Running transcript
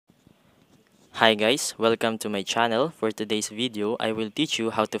Hi guys, welcome to my channel. For today's video, I will teach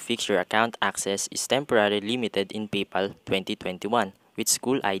you how to fix your account access is temporarily limited in PayPal 2021 with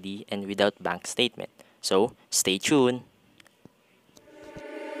school ID and without bank statement. So, stay tuned.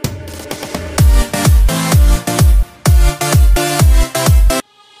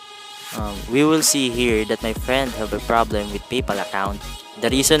 We will see here that my friend have a problem with PayPal account. The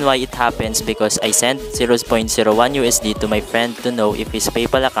reason why it happens because I sent 0.01 USD to my friend to know if his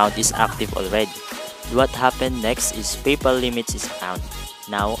PayPal account is active already. What happened next is PayPal limits his account.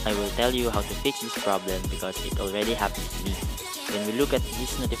 Now, I will tell you how to fix this problem because it already happened to me. When we look at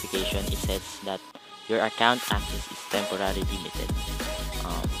this notification, it says that your account access is temporarily limited.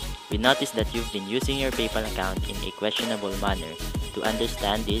 We notice that you've been using your PayPal account in a questionable manner. To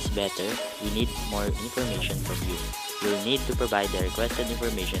understand this better, we need more information from you. You'll need to provide the requested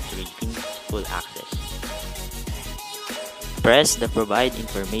information to regain full access. Press the Provide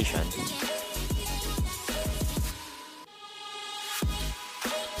Information.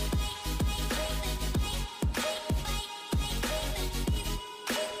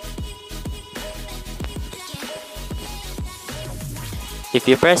 If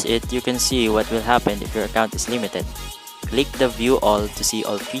you press it, you can see what will happen if your account is limited. Click the View All to see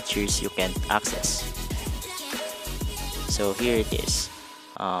all features you can access. So here it is.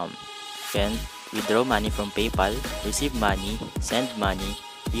 You can withdraw money from PayPal, receive money, send money,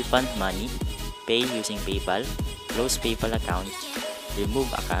 refund money, pay using PayPal, close PayPal account, remove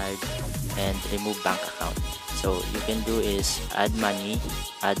a card, and remove bank account. So you can do is add money,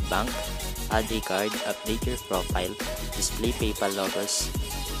 add bank, add a card, update your profile, display PayPal logos,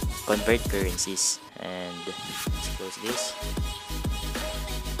 convert currencies, and let's close this.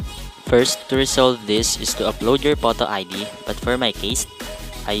 First, to resolve this is to upload your photo ID, but for my case,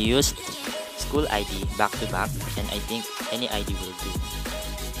 I used school ID back to back, and I think any ID will do.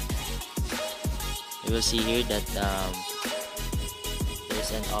 You will see here that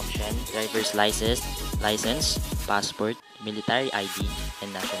there's an option: driver's license, passport, military ID,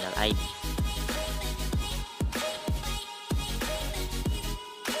 and national ID.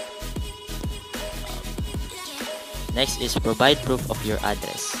 Next is provide proof of your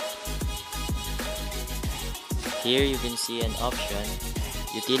address. Here you can see an option: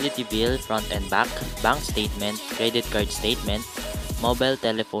 utility bill front and back, bank statement, credit card statement, mobile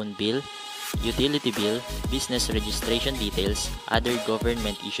telephone bill, utility bill, business registration details, other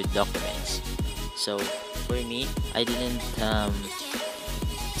government issued documents. So for me, I didn't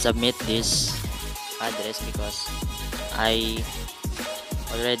submit this address because I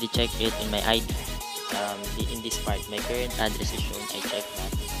already checked it in my ID. In this part, my current address is shown. I checked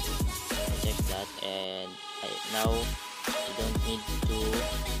that, and now you don't need to.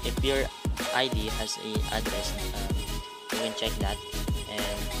 If your ID has a address, you can check that,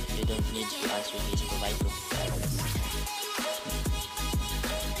 and you don't need to answer this provide proof of address.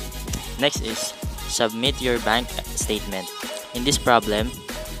 Next is submit your bank statement. In this problem,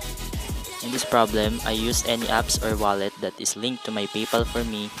 I use any apps or wallet that is linked to my PayPal. For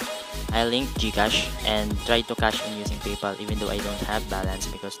me, I linked GCash and try to cash in using PayPal even though I don't have balance,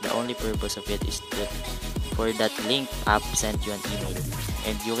 because the only purpose of it is for that link app sent you an email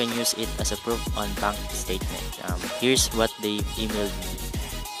and you can use it as a proof on bank statement. Here's what they emailed me.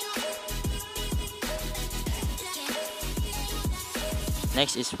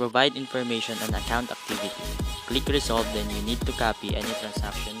 Next is provide information on account activity. Click resolve, then you need to copy any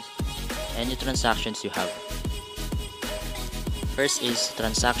transactions you have. First is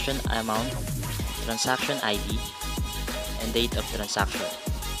transaction amount, transaction ID, and date of transaction.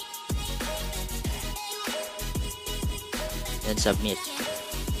 Then submit.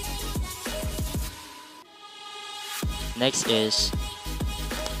 Next is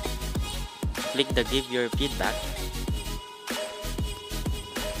click the give your feedback.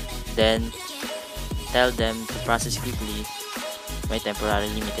 Then tell them to process quickly my temporarily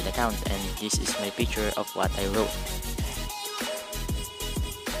limited account, and this is my picture of what I wrote.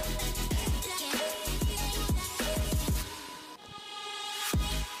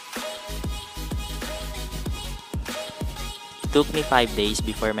 It took me 5 days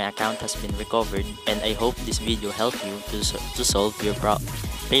before my account has been recovered, and I hope this video helped you to solve your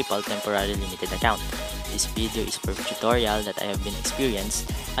PayPal temporarily limited account. This video is for tutorial that I have been experienced.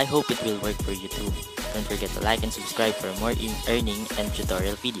 I hope it will work for you too. Don't forget to like and subscribe for more earning and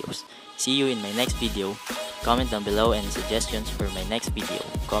tutorial videos. See you in my next video. Comment down below any suggestions for my next video.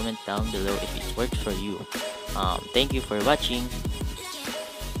 Comment down below if it works for you. Thank you for watching.